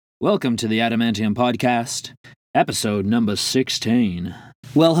Welcome to the Adamantium Podcast, episode number 16.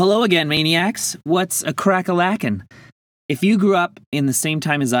 Well, hello again, maniacs. What's a crack-a-lackin'? If you grew up in the same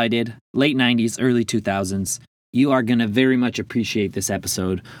time as I did, late 90s, early 2000s, you are going to very much appreciate this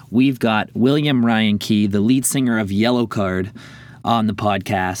episode. We've got William Ryan Key, the lead singer of Yellowcard, on the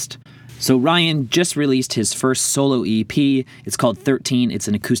podcast. So Ryan just released his first solo EP. It's called 13. It's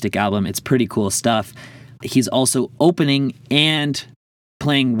an acoustic album. It's pretty cool stuff. He's also opening and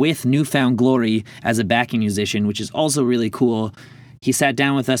playing with Newfound Glory as a backing musician, which is also really cool. He sat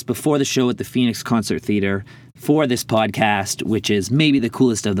down with us before the show at the Phoenix Concert Theater for this podcast, which is maybe the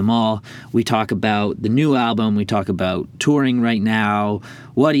coolest of them all. We talk about the new album. We talk about touring right now,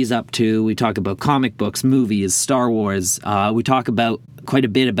 what he's up to. We talk about comic books, movies, Star Wars. We talk about quite a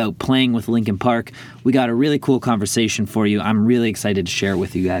bit about playing with Linkin Park. We got a really cool conversation for you. I'm really excited to share it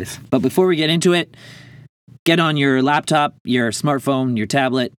with you guys. But before we get into it, get on your laptop, your smartphone, your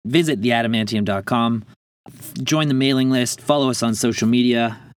tablet, visit theadamantium.com, join the mailing list, follow us on social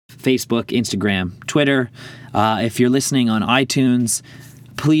media, Facebook, Instagram, Twitter. If you're listening on iTunes,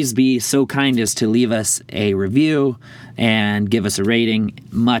 please be so kind as to leave us a review and give us a rating.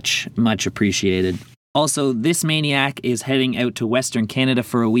 Much, much appreciated. Also, this maniac is heading out to Western Canada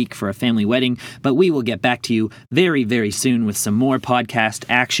for a week for a family wedding, but we will get back to you very, very soon with some more podcast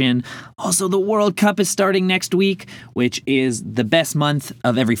action. Also, the World Cup is starting next week, which is the best month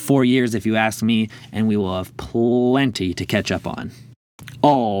of every 4 years, if you ask me, and we will have plenty to catch up on.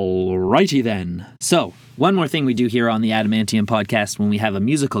 Alrighty then. So, one more thing we do here on the Adamantium Podcast when we have a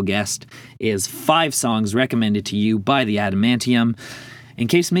musical guest is 5 songs recommended to you by the Adamantium, in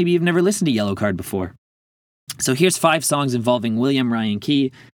case maybe you've never listened to Yellowcard before. So here's 5 songs involving William Ryan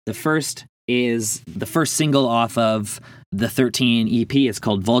Key. The first is the first single off of the 13 EP. It's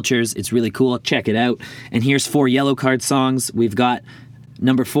called Vultures. It's really cool. Check it out. And here's 4 Yellowcard songs. We've got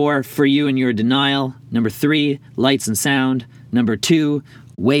number 4, For You and Your Denial. Number 3, Lights and Sound. Number 2,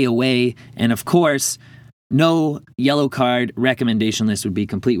 Way Away. And of course, no Yellowcard recommendation list would be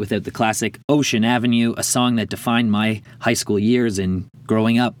complete without the classic Ocean Avenue, a song that defined my high school years and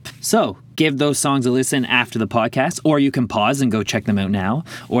growing up. So, give those songs a listen after the podcast, or you can pause and go check them out now,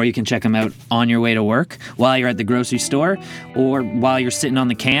 or you can check them out on your way to work, while you're at the grocery store, or while you're sitting on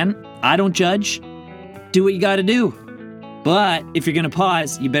the can. I don't judge. Do what you gotta do. But if you're gonna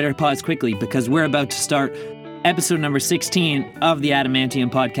pause, you better pause quickly, because we're about to start episode number 16 of the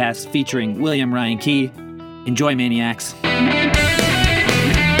Adamantium Podcast featuring William Ryan Key. Enjoy, maniacs.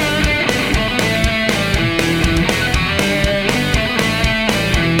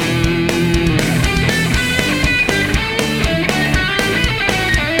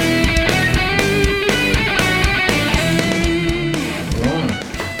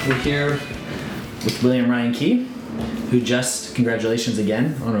 We're here with William Ryan Key, who just, congratulations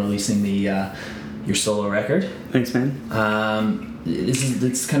again on releasing your solo record. Thanks, man. Is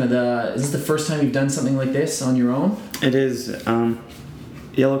this the first time you've done something like this on your own? It is.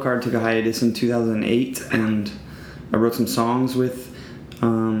 Yellowcard took a hiatus in 2008, and I wrote some songs with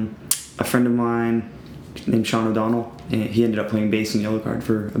a friend of mine named Sean O'Donnell. And he ended up playing bass in Yellowcard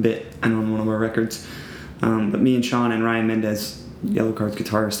for a bit and on one of our records. But me and Sean and Ryan Mendez, Yellowcard's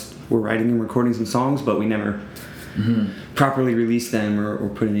guitarist, were writing and recording some songs, but we never properly released them or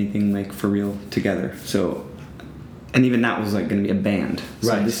put anything like for real together. So. And even that was like going to be a band.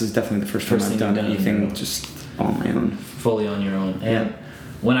 So right. This is definitely the first time I've done anything just on my own. Fully on your own. And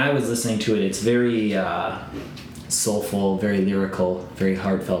when I was listening to it, it's very soulful, very lyrical, very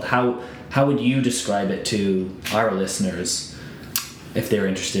heartfelt. How would you describe it to our listeners if they're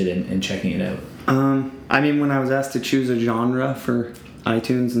interested in checking it out? I mean, when I was asked to choose a genre for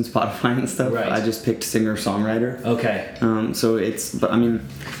iTunes and Spotify and stuff, right. I just picked singer-songwriter. Okay. But I mean,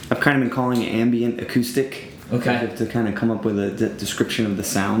 I've kind of been calling it ambient acoustic. Okay. To kind of come up with a description of the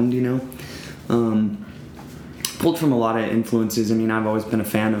sound, you know. Pulled from a lot of influences. I mean, I've always been a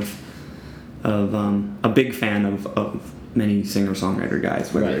fan of a big fan of many singer-songwriter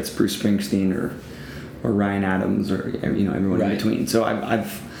guys, whether it's Bruce Springsteen or Ryan Adams or everyone in between. So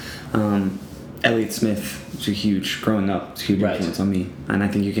I've Elliott Smith was growing up, was a huge influence on me, and I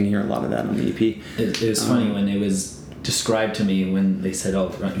think you can hear a lot of that on the EP. It was funny when it was described to me when they said,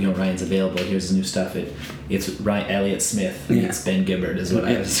 Ryan's available, here's his new stuff. It's Elliott Smith meets Ben Gibbard is what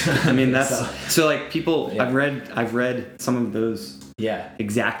I was. I mean, that's so like people. Yeah. I've read some of those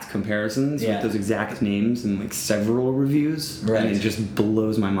exact comparisons with those exact names in like several reviews, and it just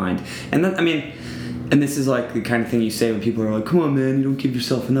blows my mind. And that, I mean, and this is like the kind of thing you say when people are like, "Come on, man, you don't give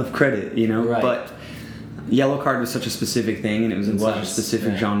yourself enough credit," you know. Right. But Yellowcard was such a specific thing, and it was in such a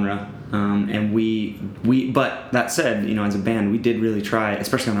specific genre. And but that said, as a band, we did really try,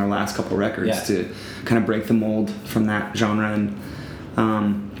 especially on our last couple records, to kind of break the mold from that genre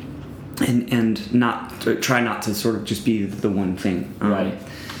and not try not to sort of just be the one thing. Right.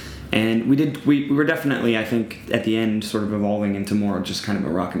 And we were definitely, I think, at the end, sort of evolving into more just kind of a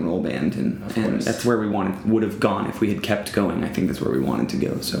rock and roll band, and that's where we would have gone if we had kept going. I think that's where we wanted to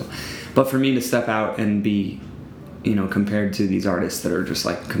go. So, but for me to step out and be, compared to these artists that are just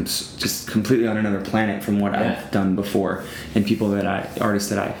like just completely on another planet from what I've done before, and artists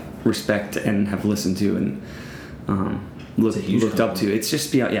that I respect and have listened to and looked up to, it's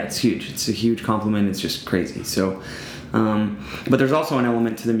just it's huge. It's a huge compliment. It's just crazy. So. But there's also an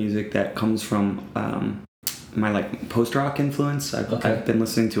element to the music that comes from my like post-rock influence. I've been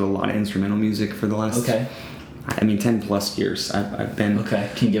listening to a lot of instrumental music for the last 10 plus years. I've been Can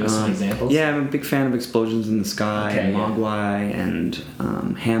you give us some examples? Yeah, I'm a big fan of Explosions in the Sky and Mogwai and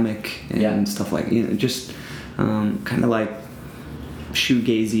Hammock and stuff like just kind of like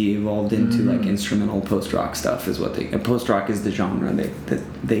shoegazy evolved into like instrumental post-rock stuff is what post-rock is the genre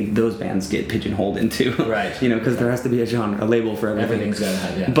that those bands get pigeonholed into, right? Because there has to be a label for everything. Everything's gotta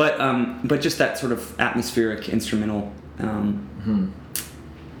have, but just that sort of atmospheric instrumental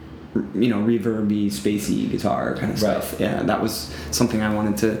reverby spacey guitar kind of stuff. Yeah, that was something I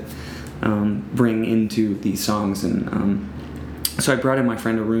wanted to bring into these songs, and so I brought in my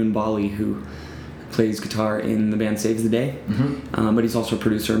friend Arun Bali, who plays guitar in the band Saves the Day, but he's also a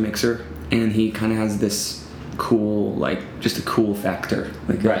producer, mixer, and he kind of has this cool, just a cool factor,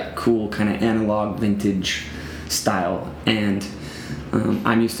 a cool kind of analog vintage style, and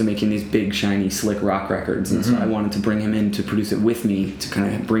I'm used to making these big, shiny, slick rock records, and so I wanted to bring him in to produce it with me to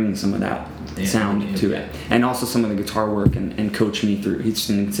kind of bring some of that sound to it, and also some of the guitar work, and coach me through. He's just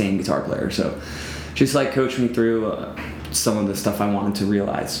an insane guitar player, so just coach me through some of the stuff I wanted to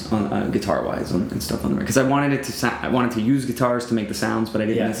realize on guitar-wise and stuff on the record, because I wanted to use guitars to make the sounds, but I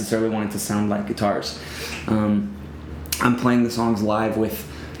didn't necessarily want it to sound like guitars. I'm playing the songs live with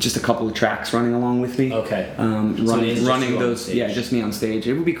just a couple of tracks running along with me. Running those, just me on stage.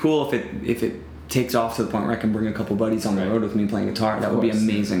 It would be cool if it takes off to the point where I can bring a couple buddies on the road with me playing guitar. That would be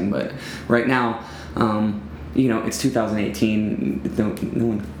amazing. But right now, it's 2018. No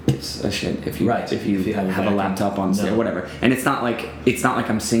one gives a shit if you have a laptop on stage or whatever. And it's not like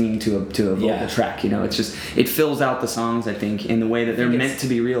I'm singing to a vocal track. It's just, it fills out the songs, I think, in the way that they're meant to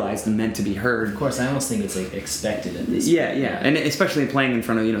be realized and meant to be heard. Of course, I almost think it's expected at this. Yeah, and especially playing in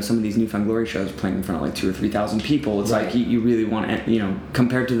front of some of these Newfound Glory shows, playing in front of 2,000 or 3,000 people. It's like you really want to,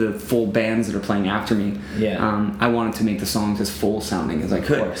 compared to the full bands that are playing after me. I wanted to make the songs as full sounding as I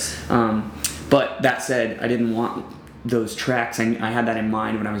could. Of course. But that said, I didn't want those tracks. I had that in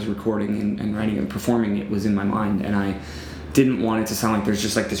mind when I was recording and writing and performing. It was in my mind, and I didn't want it to sound like there's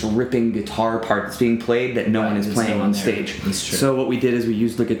just this ripping guitar part that's being played that no one is playing on stage. So what we did is we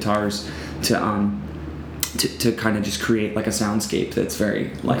used the guitars to kind of just create a soundscape that's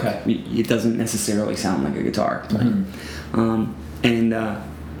very it doesn't necessarily sound like a guitar playing.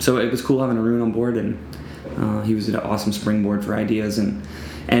 So it was cool having Arun on board, and he was an awesome springboard for ideas,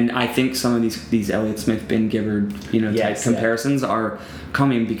 and I think some of these Elliott Smith, Ben Gibbard, type comparisons are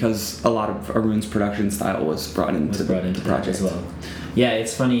coming because a lot of Arun's production style was brought into the project as well. Yeah,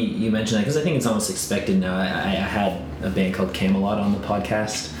 it's funny you mentioned that because I think it's almost expected now. I had a band called Camelot on the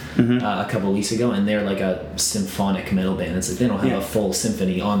podcast a couple of weeks ago, and they're like a symphonic metal band. It's they don't have a full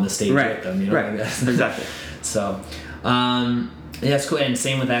symphony on the stage with them. Exactly. So. Yeah, it's cool. And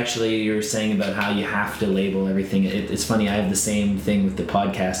same with actually you were saying about how you have to label everything. It's funny, I have the same thing with the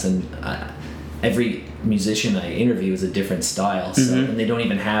podcast, and every musician I interview is a different style, so and they don't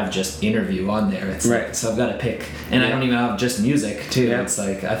even have just interview on there. It's so I've got to pick, and I don't even have just music too. It's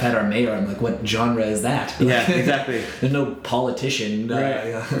I've had our mayor, I'm like, what genre is that? Yeah, exactly. There's no politician.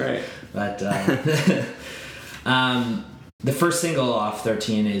 Right. But the first single off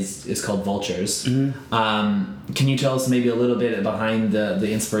 13 is called Vultures. Can you tell us maybe a little bit behind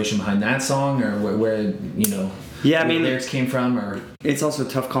the inspiration behind that song, or where the lyrics came from? Or it's also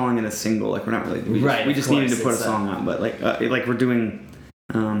tough calling it a single. We're not really we just needed to put a song out, but we're doing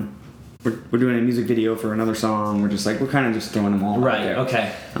we're doing a music video for another song. We're just we're kind of just throwing them all out there.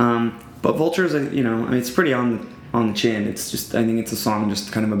 Okay. But Vultures, it's pretty on the chin. It's just, I think it's a song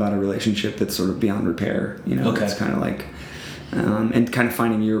just kind of about a relationship that's sort of beyond repair. It's kind of and kind of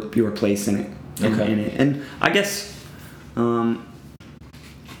finding your place in it. And I guess, I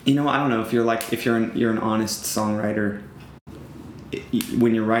don't know if you're an honest songwriter.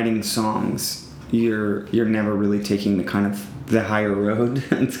 When you're writing songs, you're never really taking the higher road.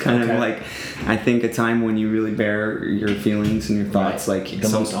 It's kind of like, I think, a time when you really bear your feelings and your thoughts, like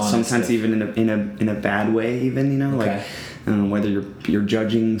sometimes even in a bad way, even, you know, like whether you're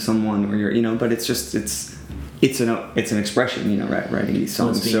judging someone or you're, but it's just it's an expression, you know, writing these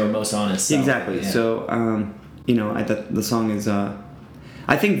songs. It's being your most honest self. Exactly. Yeah. So the song is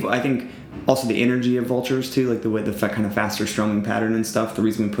I think also the energy of Vultures too, like the kind of faster strumming pattern and stuff. The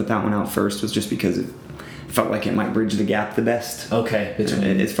reason we put that one out first was just because it felt like it might bridge the gap the best. Okay.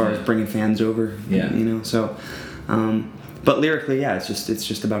 As far as bringing fans over. Yeah. You know, so but lyrically, yeah, it's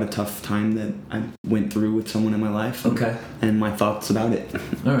just about a tough time that I went through with someone in my life. Okay. And my thoughts about it.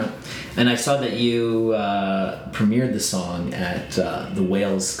 All right. And I saw that you premiered the song at the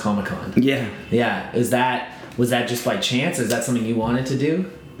Wales Comic-Con. Yeah. Yeah. Was that just by chance? Is that something you wanted to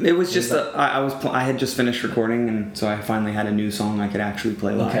do? It was just I had just finished recording, and so I finally had a new song I could actually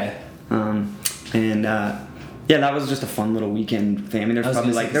play live. Okay. Yeah, that was just a fun little weekend thing. I mean, there was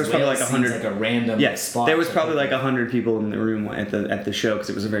probably like 100. Like a random spot. There was probably like 100 people in the room at the show because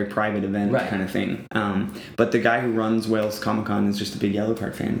it was a very private event kind of thing. But the guy who runs Wales Comic Con is just a big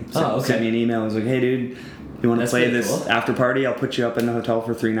Yellowcard fan. So he sent me an email. He was like, "Hey, dude, you want to play this after party? I'll put you up in the hotel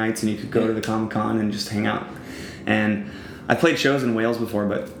for 3 nights, and you could go to the Comic Con and just hang out." And I played shows in Wales before,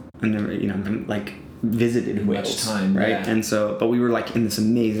 but I never, like, visited Wales, right? Yeah. And so, but we were like in this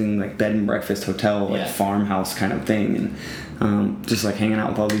amazing like bed and breakfast hotel, like farmhouse kind of thing, and just like hanging out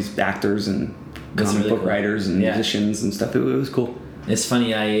with all these actors and comic book writers and musicians and stuff. It was cool. It's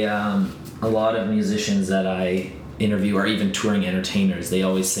funny. A lot of musicians that I interview, or even touring entertainers, they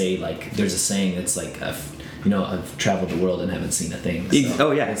always say, like, there's a saying that's like, I've traveled the world and haven't seen a thing. So.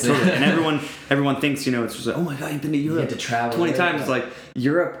 Oh yeah, totally. And everyone thinks, it's just like, oh my god, you've been to Europe. You get to travel 20 times. It's like,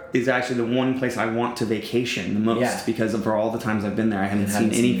 Europe is actually the one place I want to vacation the most because for all the times I've been there, I haven't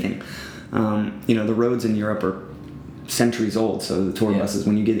seen anything. The roads in Europe are centuries old, so the tour buses,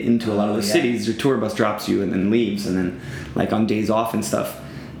 when you get into a lot of the cities, your tour bus drops you and then leaves, and then like on days off and stuff,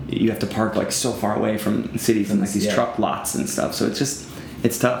 you have to park like so far away from cities and like these truck lots and stuff. So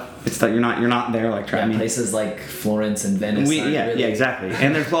it's tough. You're not there like trying. Places like Florence and Venice. Exactly.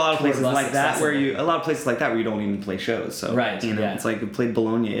 And there's a lot of places like that where you don't even play shows. So it's like I played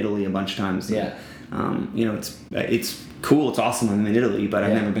Bologna, Italy a bunch of times. And, it's cool. It's awesome. I'm in Italy, but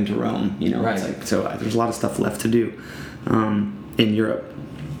I've never been to Rome. It's like, so there's a lot of stuff left to do in Europe.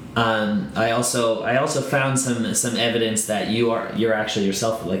 I also found some evidence that you're actually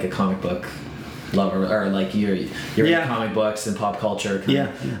yourself like a comic book lover, or like you're into comic books and pop culture.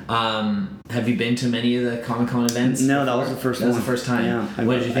 Have you been to many of the Comic-Con events? No, that was the first one. That was the first time. Yeah.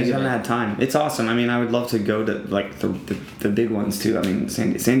 What did you think? I haven't had time. It's awesome. I mean, I would love to go to like the big ones too. I mean,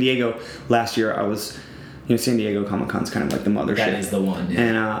 San Diego last year I was. San Diego Comic-Con's kind of like the mothership. That is the one. Yeah.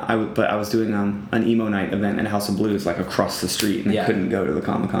 And I was doing an emo night event at House of Blues, like across the street, and I couldn't go to the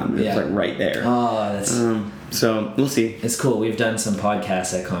Comic-Con. It was like right there. Oh, that's. So we'll see. It's cool. We've done some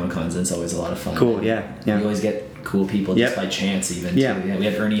podcasts at Comic-Cons, and it's always a lot of fun. Cool. Yeah. You always get cool people just by chance, even. Yeah. Too. Yeah. We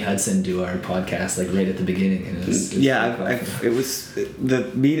had Ernie Hudson do our podcast like right at the beginning, and it was it was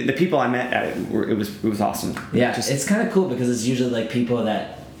the people I met at it. It was awesome. Yeah, it's kind of cool because it's usually like people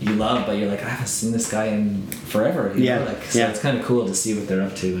that you love, but you're like, I haven't seen this guy in forever. So it's kind of cool to see what they're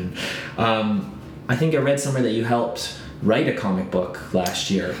up to. And I think I read somewhere that you helped write a comic book last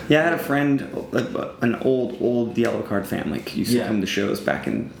year. Yeah, I had a friend, an old Yellowcard fan, like used to come to shows back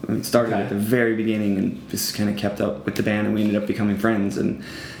in. Started at the very beginning and just kind of kept up with the band, and we ended up becoming friends. And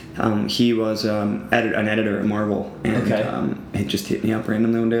he was an editor at Marvel, and he just hit me up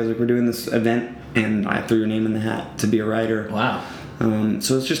randomly one day. I was like, we're doing this event, and I threw your name in the hat to be a writer. Wow.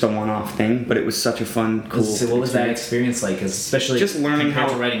 So it's just a one-off thing, but it was such a fun, cool. So what was that experience like? Especially just learning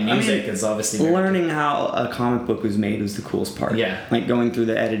how writing music is obviously learning how a comic book was made was the coolest part. Yeah, like going through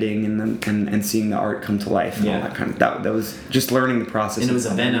the editing and seeing the art come to life and all that kind of that was just learning the process. And it was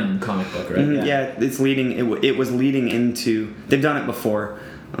a Venom comic book, right? Mm-hmm, yeah, it's leading. It was leading into. They've done it before,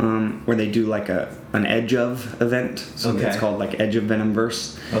 where they do like an Edge of event. So it's called like Edge of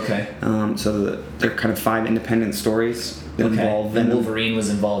Venomverse. Okay. So they're kind of 5 independent stories. Involved and Wolverine was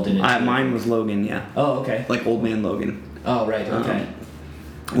involved in it too. Mine was Logan, yeah. Oh, okay. Like Old Man Logan. Oh, right, okay.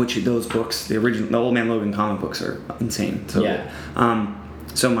 Which those books, the Old Man Logan comic books are insane. So,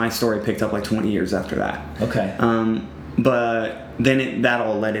 so my story picked up like 20 years after that. Okay. But then that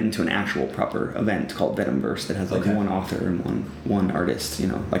all led into an actual proper event called Venomverse that has like one author and one artist.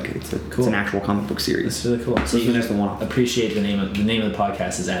 Like it's an actual comic book series. It's really cool. So you just appreciate the name of the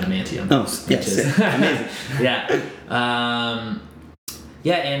podcast is Adamantium. Oh, yes, amazing.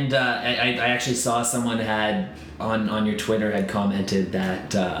 And I actually saw someone had on your Twitter had commented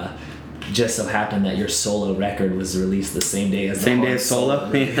that just so happened that your solo record was released the same day as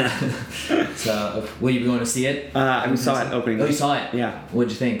Solo. Yeah. So, will you be going to see it? We saw it opening. Oh, you saw it? Yeah.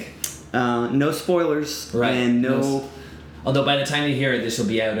 What'd you think? No spoilers. Right. And no. Although by the time you hear it, this will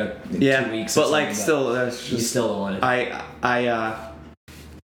be out in 2 weeks. But like, still, that's just. You still don't want it. I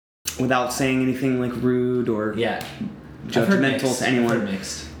without saying anything like rude or judgmental to anyone. I've heard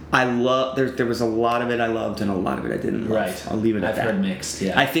mixed. I love. There was a lot of it I loved and a lot of it I didn't love. Right. I'll leave it at that. I've heard mixed.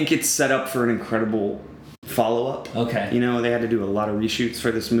 Yeah. I think it's set up for an incredible follow-up. Okay. You know, they had to do a lot of reshoots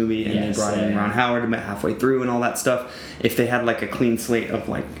for this movie, and they brought in Ron Howard about halfway through and all that stuff. If they had like a clean slate of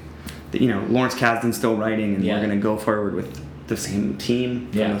like, you know, Lawrence Kasdan still writing, and we're gonna go forward with the same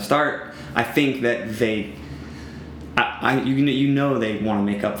team from the start, I think that they. You know they want to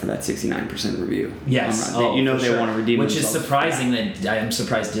make up for that 69% review. Yes. They want to redeem Which themselves. is surprising that I'm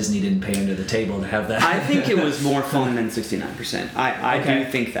surprised Disney didn't pay under the table to have that. I think it was more fun than 69%. I do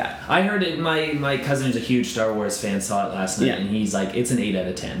think that. I heard it. My cousin who's a huge Star Wars fan saw it last night, and he's like, it's an 8 out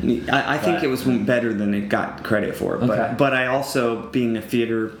of 10. I think it was better than it got credit for. But I also, being a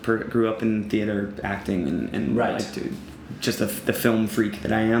grew up in theater acting and like just the film freak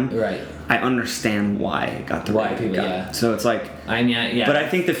that I am. Right. I understand why it got the rating it got. Yeah. So it's like, I mean, yeah. But I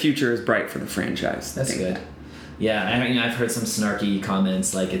think the future is bright for the franchise. That's good. Yeah, I mean, I've heard some snarky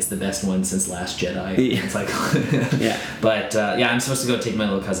comments like it's the best one since Last Jedi. Yeah. It's like, yeah. But I'm supposed to go take my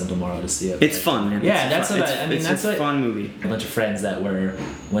little cousin tomorrow to see it. It's fun, man. Yeah, it's a fun movie. A bunch of friends that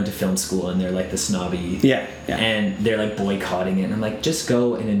went to film school and they're like the snobby. Yeah. And they're like boycotting it, and I'm like, just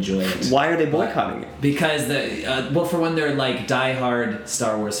go and enjoy it. Why are they boycotting it? Because for one, they're like diehard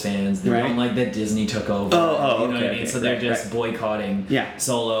Star Wars fans. They don't like that Disney took over. Oh, you know what I mean? Okay, so they're just boycotting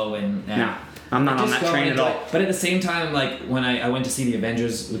Solo and. No. I'm not on that train at all. But at the same time, like when I went to see the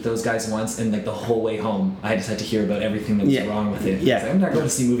Avengers with those guys once, and like the whole way home, I just had to hear about everything that was wrong with it. Yeah, like, I'm not going to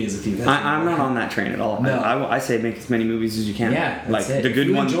see movies with you. I'm not on that train at all. No. I say make as many movies as you can. Yeah, like it. the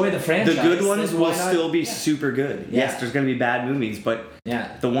good ones. Enjoy the franchise. The good ones will still be super good. Yeah. Yes, there's going to be bad movies, but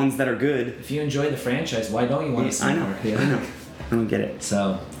the ones that are good. If you enjoy the franchise, why don't you want to see more? I know. I don't get it.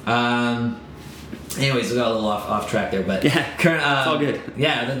 So. Anyways, we got a little off track there, but it's all good.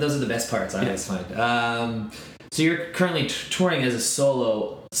 Yeah, those are the best parts. I always find. So you're currently touring as a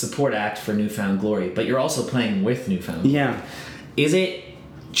solo support act for Newfound Glory, but you're also playing with Newfound Glory. Yeah. Is it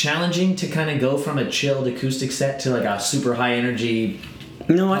challenging to kind of go from a chilled acoustic set to like a super high energy?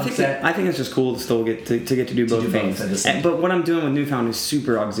 No, I think it's just cool to still get to do both things. But what I'm doing with Newfound is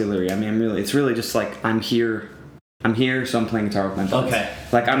super auxiliary. I mean, it's really just like I'm here, so I'm playing guitar with my buds. Okay.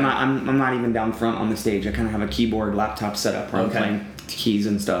 Like I'm not even down front on the stage. I kind of have a keyboard laptop set up where I'm playing keys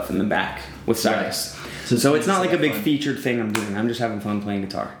and stuff in the back with Cyrus. Right. So it's not like a big featured thing I'm doing. I'm just having fun playing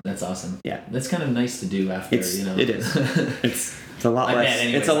guitar. That's awesome. Yeah. That's kind of nice to do after, It is. It's a lot less.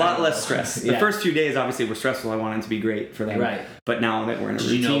 It's a lot less stress. The first few days obviously were stressful. I wanted it to be great for them. Right. But now that we're in a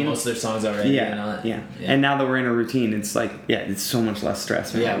routine, you know most of their songs already. Yeah. And now that we're in a routine, it's like it's so much less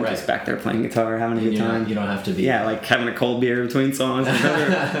stress. Man. I'm just back there playing guitar, having a good time. You don't have to be. Yeah, like having a cold beer between songs and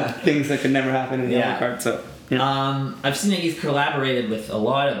other things that could never happen in the Yellowcard. So. Yeah. I've seen that you've collaborated with a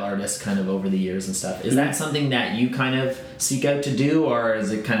lot of artists kind of over the years and stuff. Is that something that you kind of seek out to do, or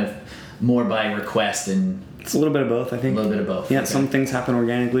is it kind of more by request? And it's a little bit of both, I think. A little bit of both. Yeah, some things happen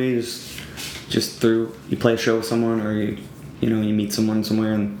organically, just through you play a show with someone, or you meet someone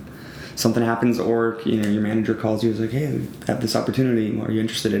somewhere and something happens, or your manager calls you and is like, hey, we have this opportunity, are you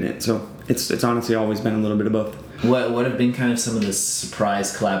interested in it? So it's honestly always been a little bit of both. What have been kind of some of the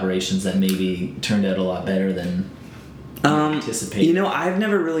surprise collaborations that maybe turned out a lot better than anticipated? I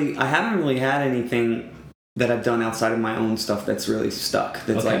haven't really had anything that I've done outside of my own stuff that's really stuck.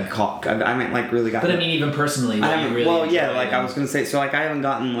 That's like caught. I haven't like really gotten. But I mean, even personally, I was gonna say. So like, I haven't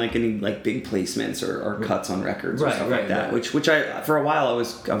gotten like any like big placements or cuts on records or stuff like that. Which I for a while I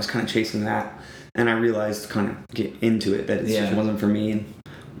was kind of chasing that, and I realized kind of get into it that it just wasn't for me. And,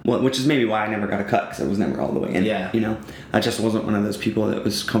 which is maybe why I never got a cut, because I was never all the way in. Yeah. I just wasn't one of those people that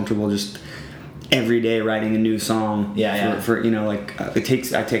was comfortable just every day writing a new song. For I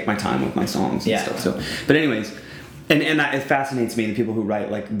take my time with my songs and stuff. So, but anyways, and it fascinates me, the people who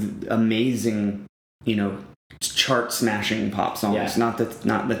write like amazing, chart smashing pop songs, not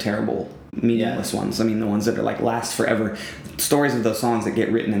the terrible meaningless ones. I mean, the ones that are like last forever. Stories of those songs that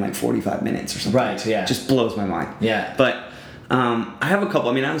get written in like 45 minutes or something. Right. Yeah. Just blows my mind. Yeah. But. I have a couple.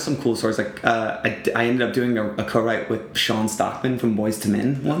 I mean, I have some cool stories. Like, I ended up doing a co-write with Sean Stockman from Boyz II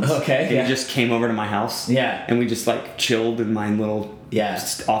Men once. Okay. He just came over to my house. Yeah. And we just like chilled in my little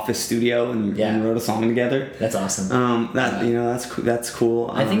office studio and wrote a song together. That's awesome. That's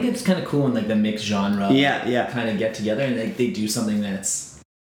cool. I think it's kind of cool when like the mixed genre. Kind of get together and they do something that's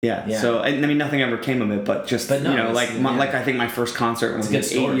Yeah. Yeah. So I mean, nothing ever came of it, but just But no, like I think my first concert when I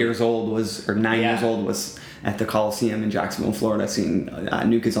was 8 years old was, or 9 years old, was at the Coliseum in Jacksonville, Florida, seeing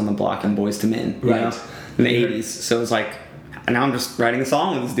New Kids on the Block and Boys to Men, you know, in the 80s. So it was like, now I'm just writing a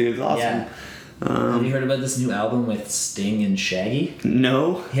song with this dude. It's awesome. Yeah. Have you heard about this new album with Sting and Shaggy?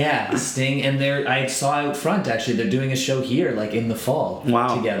 No. Yeah, Sting, and I saw out front, actually, they're doing a show here, like in the fall.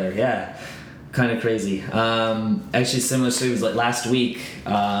 Wow. Together, yeah. Kind of crazy. Actually, similar story was like last week.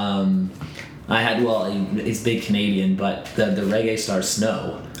 I had, he's big Canadian, but the reggae star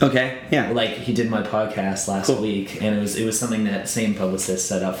Snow. Okay, yeah. Like, he did my podcast last week, and it was something that same publicist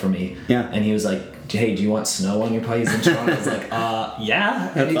set up for me. Yeah. And he was like, hey, do you want Snow on your podcast? He's in Toronto. I was like,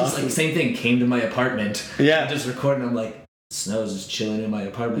 yeah. And he just, like, same thing, came to my apartment. Yeah. Just recording. I'm like, Snow's just chilling in my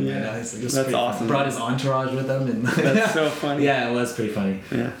apartment right now. He's like, that's awesome. Brought his entourage with him. And that's so funny. Yeah, it was pretty funny.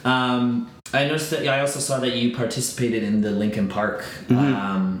 Yeah. I noticed that I also saw that you participated in the Linkin Park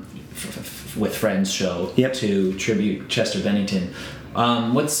with Friends show to tribute Chester Bennington.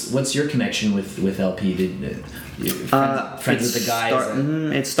 What's your connection with LP? Did friends with the guys?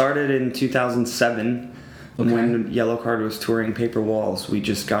 It started in 2007 when Yellowcard was touring Paper Walls. We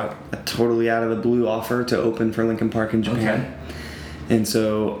just got a totally out of the blue offer to open for Linkin Park in Japan. Okay. And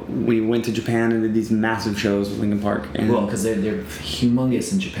so we went to Japan and did these massive shows with Linkin Park. And because they're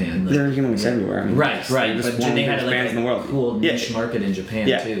humongous in Japan. They're humongous everywhere. I mean, right. But they had bands in the world. Cool niche market in Japan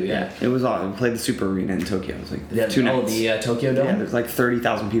too. Yeah. It was awesome. We played the Super Arena in Tokyo. It was like 2 nights. The Tokyo Dome? Yeah, there's like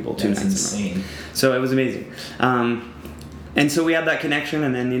 30,000 people 2 nights. Insane. So it was amazing. And so we had that connection,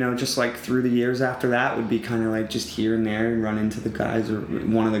 and then, just like through the years after that would be kind of like just here and there and run into the guys, or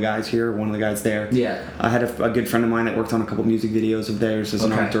one of the guys here, or one of the guys there. Yeah. I had a good friend of mine that worked on a couple music videos of theirs as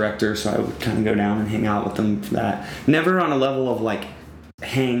an art director, so I would kind of go down and hang out with them for that. Never on a level of like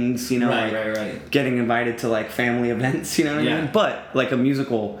hangs, right. Getting invited to like family events, you know what I mean? But like a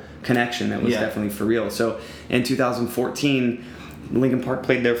musical connection that was definitely for real. So in 2014, Linkin Park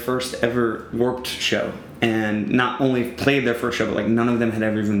played their first ever Warped show. And not only played their first show, but like none of them had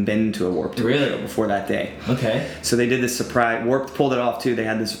ever even been to a Warped show before that day. Okay. So they did this surprise. Warped pulled it off too. They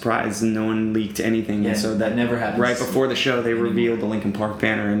had the surprise, and no one leaked anything. Yeah, and so that never happened. Right before the show, they revealed the Linkin Park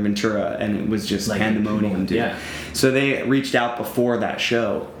banner in Ventura, and it was just like pandemonium, dude. Yeah. So they reached out before that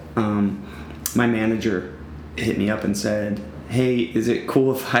show. My manager hit me up and said, hey, is it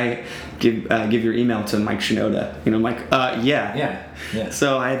cool if I give your email to Mike Shinoda? I'm like, yeah.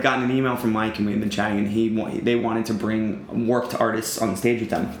 So I had gotten an email from Mike, and we had been chatting, and they wanted to bring Warped artists on stage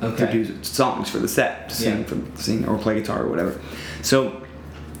with them to do songs for the set, to sing or play guitar or whatever. So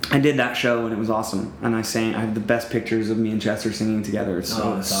I did that show, and it was awesome. And I have the best pictures of me and Chester singing together. It's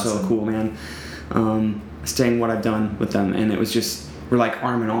so cool, man. Saying what I've done with them, and it was just, we're like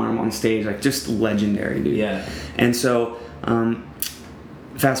arm in arm on stage, like just legendary, dude. Yeah. And so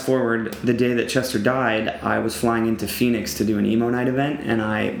fast forward, the day that Chester died, I was flying into Phoenix to do an emo night event, and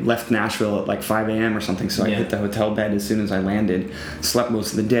I left Nashville at like 5 a.m. or something, so I hit the hotel bed as soon as I landed, slept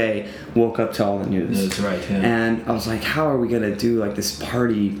most of the day, woke up to all the news. That's right, yeah. And I was like, how are we going to do like this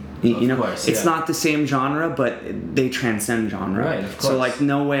party? Of course, it's not the same genre, but they transcend genre. Right, of course. So like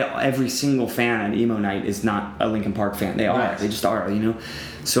no way every single fan at emo night is not a Linkin Park fan. They are. They just are,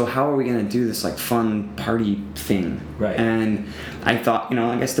 So how are we going to do this like fun party thing? Right. And I thought,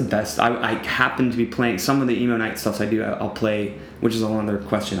 I guess the best, I happen to be playing some of the emo night stuff I do. I'll play, which is another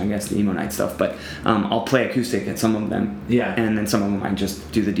question, I guess, the emo night stuff, but I'll play acoustic at some of them. Yeah. And then some of them I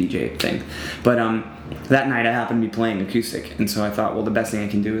just do the DJ thing. But that night I happened to be playing acoustic, and so I thought, well, the best thing I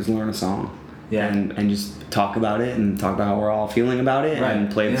can do is learn a song. Yeah. And just talk about it, and talk about how we're all feeling about it,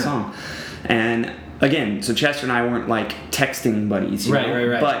 and play the song. And again, so Chester and I weren't like texting buddies, you know?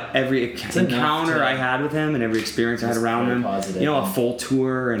 Right. But every encounter I had with him, and every experience I had around him, positive, a full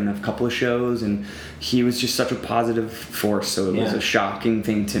tour and a couple of shows, and he was just such a positive force. So it was a shocking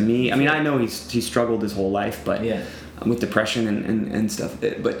thing to me. I mean, I know he struggled his whole life, but with depression and stuff.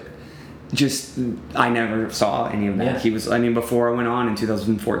 But just, I never saw any of that. Yeah. He was, before I went on in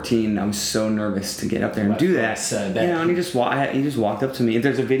 2014, I was so nervous to get up there and do that. And he just walked up to me.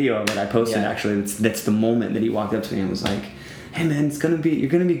 There's a video of it I posted actually. That's the moment that he walked up to me and was like, "Hey man, you're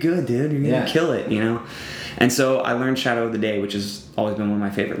gonna be good, dude. You're gonna kill it," And so I learned "Shadow of the Day," which has always been one of my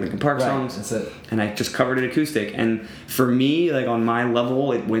favorite Linkin Park songs. That's it. And I just covered it acoustic. And for me, like on my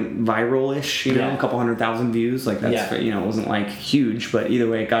level, it went viral-ish, a couple 100,000 views. Like that's, it wasn't like huge, but either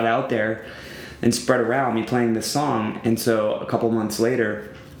way, it got out there and spread around me playing this song. And so a couple months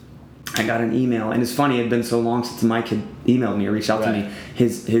later, I got an email. And it's funny, it had been so long since Mike had emailed me or reached out to me.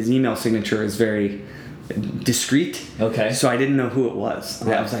 His email signature is very... discreet. Okay. So I didn't know who it was.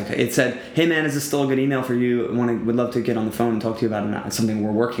 Right. I was like, it said, "Hey man, is this still a good email for you? Would love to get on the phone and talk to you about something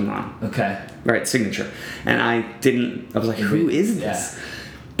we're working on." Okay. Right, signature. And I was like, who is this?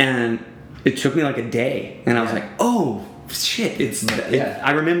 Yeah. And it took me like a day, and I was like, oh shit,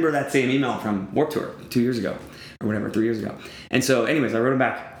 I remember that same email from Warped Tour 2 years ago, or whatever, 3 years ago. And so anyways, I wrote him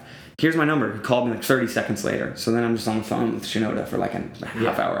back, here's my number. He called me like 30 seconds later. So then I'm just on the phone with Shinoda for like a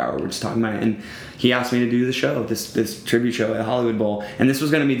half hour. We're just talking about it. And he asked me to do the show, this tribute show at Hollywood Bowl. And this was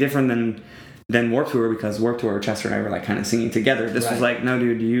going to be different than Warped Tour, because Warped Tour, Chester and I were like kind of singing together. This was like, no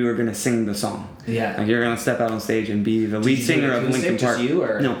dude, you are going to sing the song. Yeah. Like you're going to step out on stage and be the lead singer of Linkin Park. Just you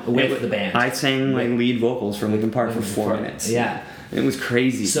or no, with the band? I sang like lead vocals for Linkin Park for 4 minutes. Yeah. It was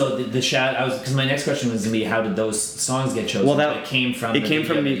crazy. So the shout, because my next question was gonna be, how did those songs get chosen? Well, it came from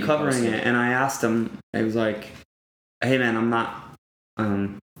me covering it, and I asked him. I was like, "Hey man, I'm not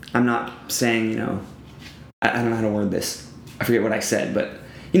saying, I don't know how to word this. I forget what I said, but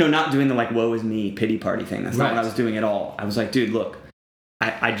not doing the like woe is me pity party thing. That's not what I was doing at all. I was like, dude, look,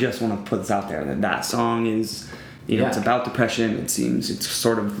 I just want to put this out there that song is." It's about depression. It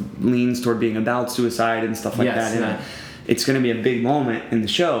sort of leans toward being about suicide and stuff like that. And it's going to be a big moment in the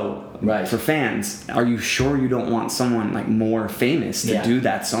show for fans. Are you sure you don't want someone like more famous to do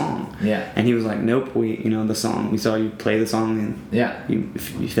that song? Yeah. And he was like, nope. The song. We saw you play the song, and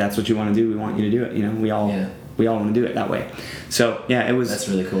if that's what you want to do, we want you to do it. We all want to do it that way. So it was. That's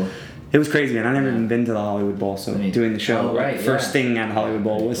really cool. It was crazy, man. I've never even been to the Hollywood Bowl, so doing the show, first thing at Hollywood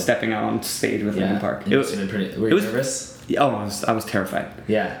Bowl was stepping out on stage with Linkin Park. Were you nervous? Oh, I was terrified.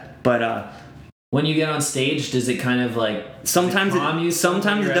 Yeah. But when you get on stage, does it kind of like sometimes it does,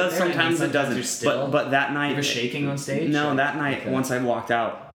 sometimes it doesn't. Still, but that night, you were shaking on stage? No, that night once I walked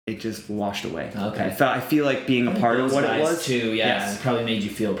out, it just washed away. Okay. I feel like being a part of what it was too. Yeah, it probably made you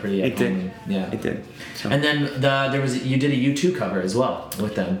feel pretty. It did. Yeah, it did. So. And then you did a U2 cover as well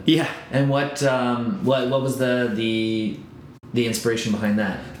with them. Yeah. And what was the inspiration behind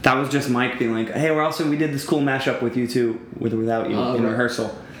that? That was just Mike being like, hey, we did this cool mashup with U2 with or without you in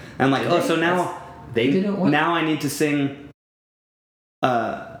rehearsal. And I'm like, so now they did it. Now I need to sing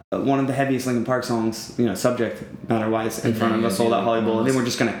one of the heaviest Linkin Park songs, subject matter wise, in front of a sold out Hollywood Bowl, and then we're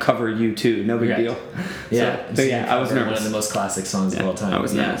just gonna cover U2. No big deal. Yeah. So I was nervous. One of the most classic songs of all time. I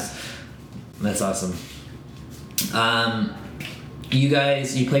was nervous. That's awesome. You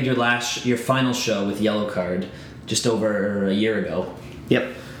guys, you played your final show with Yellowcard just over a year ago.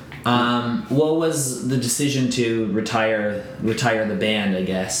 Yep. What was the decision to retire the band, I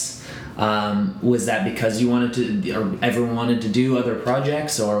guess? Was that because you wanted to, or everyone wanted to do other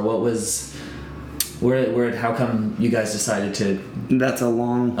projects, or what was, how come you guys decided to? That's a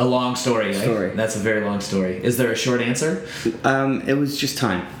long story. Right? That's a very long story. Is there a short answer? It was just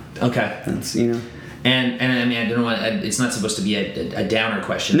time. Okay. That's, And I mean, I don't know. It's not supposed to be a downer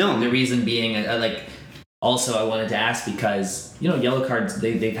question. No. The reason being, also, I wanted to ask because Yellowcard,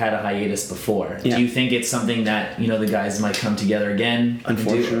 they've had a hiatus before. Yeah. Do you think it's something that the guys might come together again?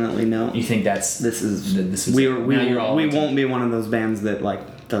 Unfortunately, no. You think we won't be one of those bands that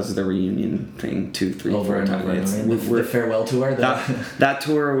does the reunion thing 2, 3, 4 times. The farewell tour. That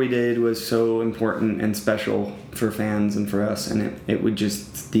tour we did was so important and special for fans and for us, and it would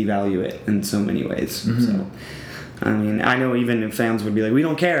just devalue it in so many ways. Mm-hmm. So. I mean, I know even if fans would be like, we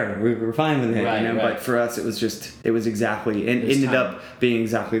don't care, we're fine with it, but for us it was exactly, and it ended up being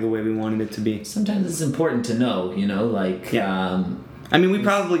exactly the way we wanted it to be. Sometimes it's important to know, I mean, we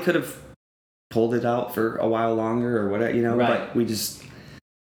probably could have pulled it out for a while longer or whatever, but we just,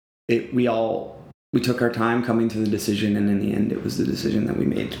 we took our time coming to the decision, and in the end it was the decision that we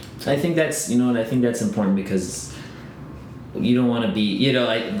made. So I think that's, I think that's important because you don't want to be,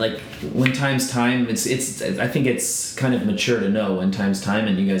 when time's time, it's I think it's kind of mature to know when time's time,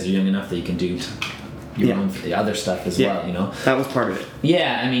 and you guys are young enough that you can do your own other stuff as well, That was part of it.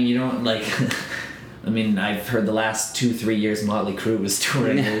 Yeah, I mean, you don't I've heard the last 2-3 years Motley Crue was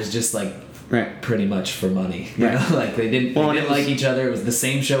touring, it was just pretty much for money, you know? They didn't like each other, it was the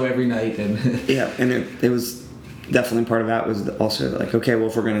same show every night, and and it was definitely part of that was also okay, well,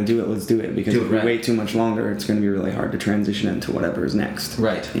 if we're going to do it, let's do it, because if we wait too much longer, it's going to be really hard to transition into whatever is next.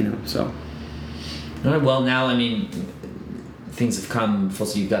 Right. So. All right, well, now, I mean, things have come full,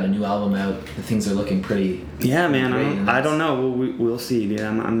 so you've got a new album out. Things are looking pretty. Yeah, man. I don't know. We'll see, dude.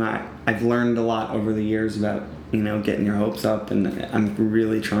 I've learned a lot over the years about getting your hopes up, and I'm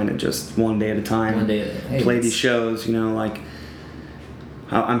really trying to just one day at a time play these shows.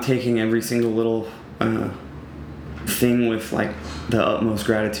 I'm taking every single little thing with like the utmost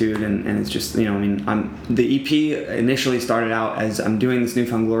gratitude, and it's just, you know, I mean, the EP initially started out as I'm doing this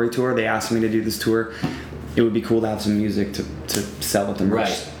Newfound Glory tour. They asked me to do this tour. It would be cool to have some music to sell at the merch.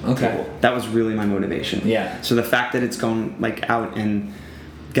 Right. Okay. table. That was really my motivation. Yeah. So the fact that it's gone like out and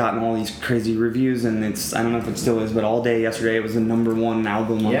gotten all these crazy reviews, and it's, I don't know if it still is, but all day yesterday it was the #1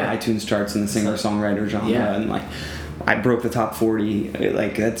 album on the iTunes charts in the singer-songwriter genre, and like I broke the top 40.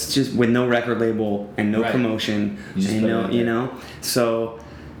 Like that's just with no record label and no promotion, and you know. So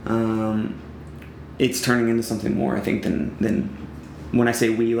it's turning into something more, I think, than when I say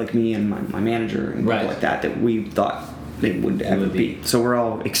we, like me and my manager and people like that we thought it would ever be. So we're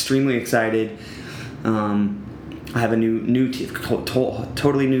all extremely excited. I have a new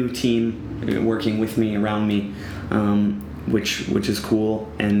totally new team working with me, around me, which is cool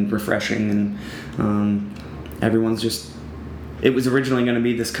and refreshing, and everyone's just. It was originally going to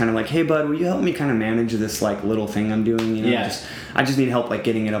be this kind of like, hey bud, will you help me kind of manage this like little thing I'm doing? You know, I just need help like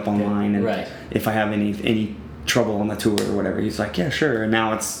getting it up online, and if I have any trouble on the tour or whatever, he's like, yeah, sure. And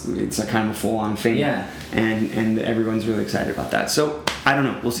now it's a kind of a full-on thing, and everyone's really excited about that. So I don't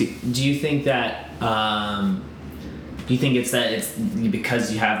know, we'll see. Do you think that do you think it's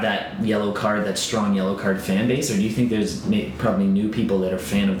because you have that Yellowcard, that strong Yellowcard fan base, or do you think there's probably new people that are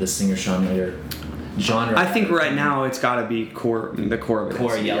fan of the singer-songwriter genre? I think right now it's got to be the core of it.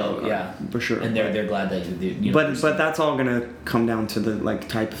 Core Yellow, for sure. And they're glad that you know. But that's all gonna come down to the like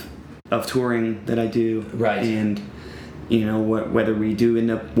type of touring that I do, and you know whether we do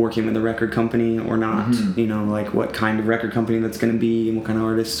end up working with a record company or not. You know, like what kind of record company that's gonna be, and what kind of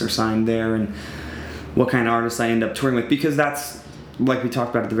artists are signed there, and what kind of artists I end up touring with, because that's like we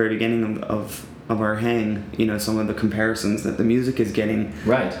talked about at the very beginning of our hang. You know, some of the comparisons that the music is getting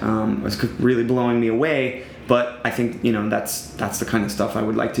was really blowing me away. But I think, you know, that's the kind of stuff I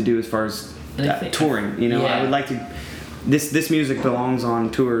would like to do as far as touring. You know, I would like to. This music belongs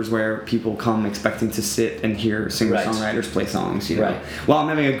on tours where people come expecting to sit and hear singer-songwriters play songs. You know, well, I'm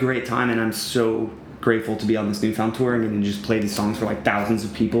having a great time, and I'm so grateful to be on this Newfound tour and just play these songs for like thousands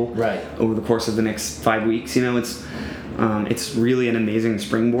of people over the course of the next 5 weeks. You know, it's really an amazing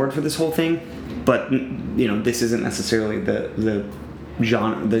springboard for this whole thing. But you know, this isn't necessarily the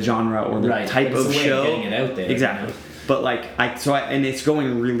genre or the type of show. Getting it out there, exactly. You know? But like and it's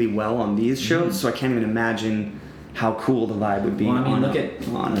going really well on these shows, so I can't even imagine how cool the vibe would be. Well, I mean, look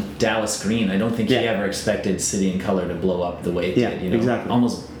at Dallas Green. I don't think he ever expected City and Color to blow up the way it did. You know? Exactly.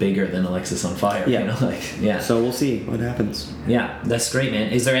 Almost bigger than Alexis on Fire. You know? So we'll see what happens. Yeah, that's great,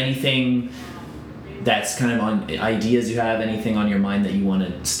 man. Is there anything that's kind of on ideas you have? Anything on your mind that you want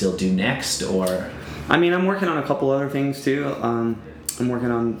to still do next, or? I mean, I'm working on a couple other things too. I'm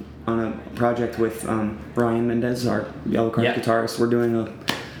working on a project with Ryan Mendez, our Yellowcard guitarist. We're doing a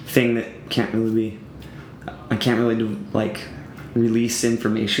thing that I can't really do, like, release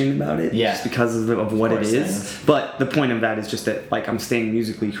information about it just because of what it is. But the point of that is just that, like, I'm staying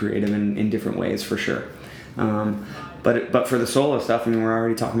musically creative in different ways for sure. But for the solo stuff, I mean, we're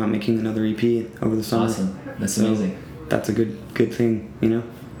already talking about making another EP over the summer. Awesome. That's amazing. That's a good thing, you know?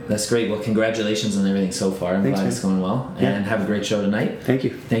 That's great. Well, congratulations on everything so far. I'm glad it's going well. And have a great show tonight. Thank you.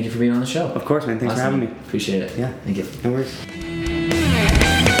 Thank you for being on the show. Of course, man. Thanks for having me. Appreciate it. Yeah. Thank you. No worries.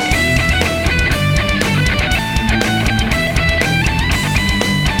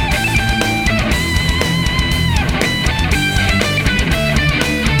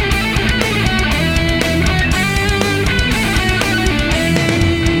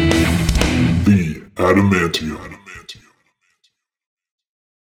 Adamantium.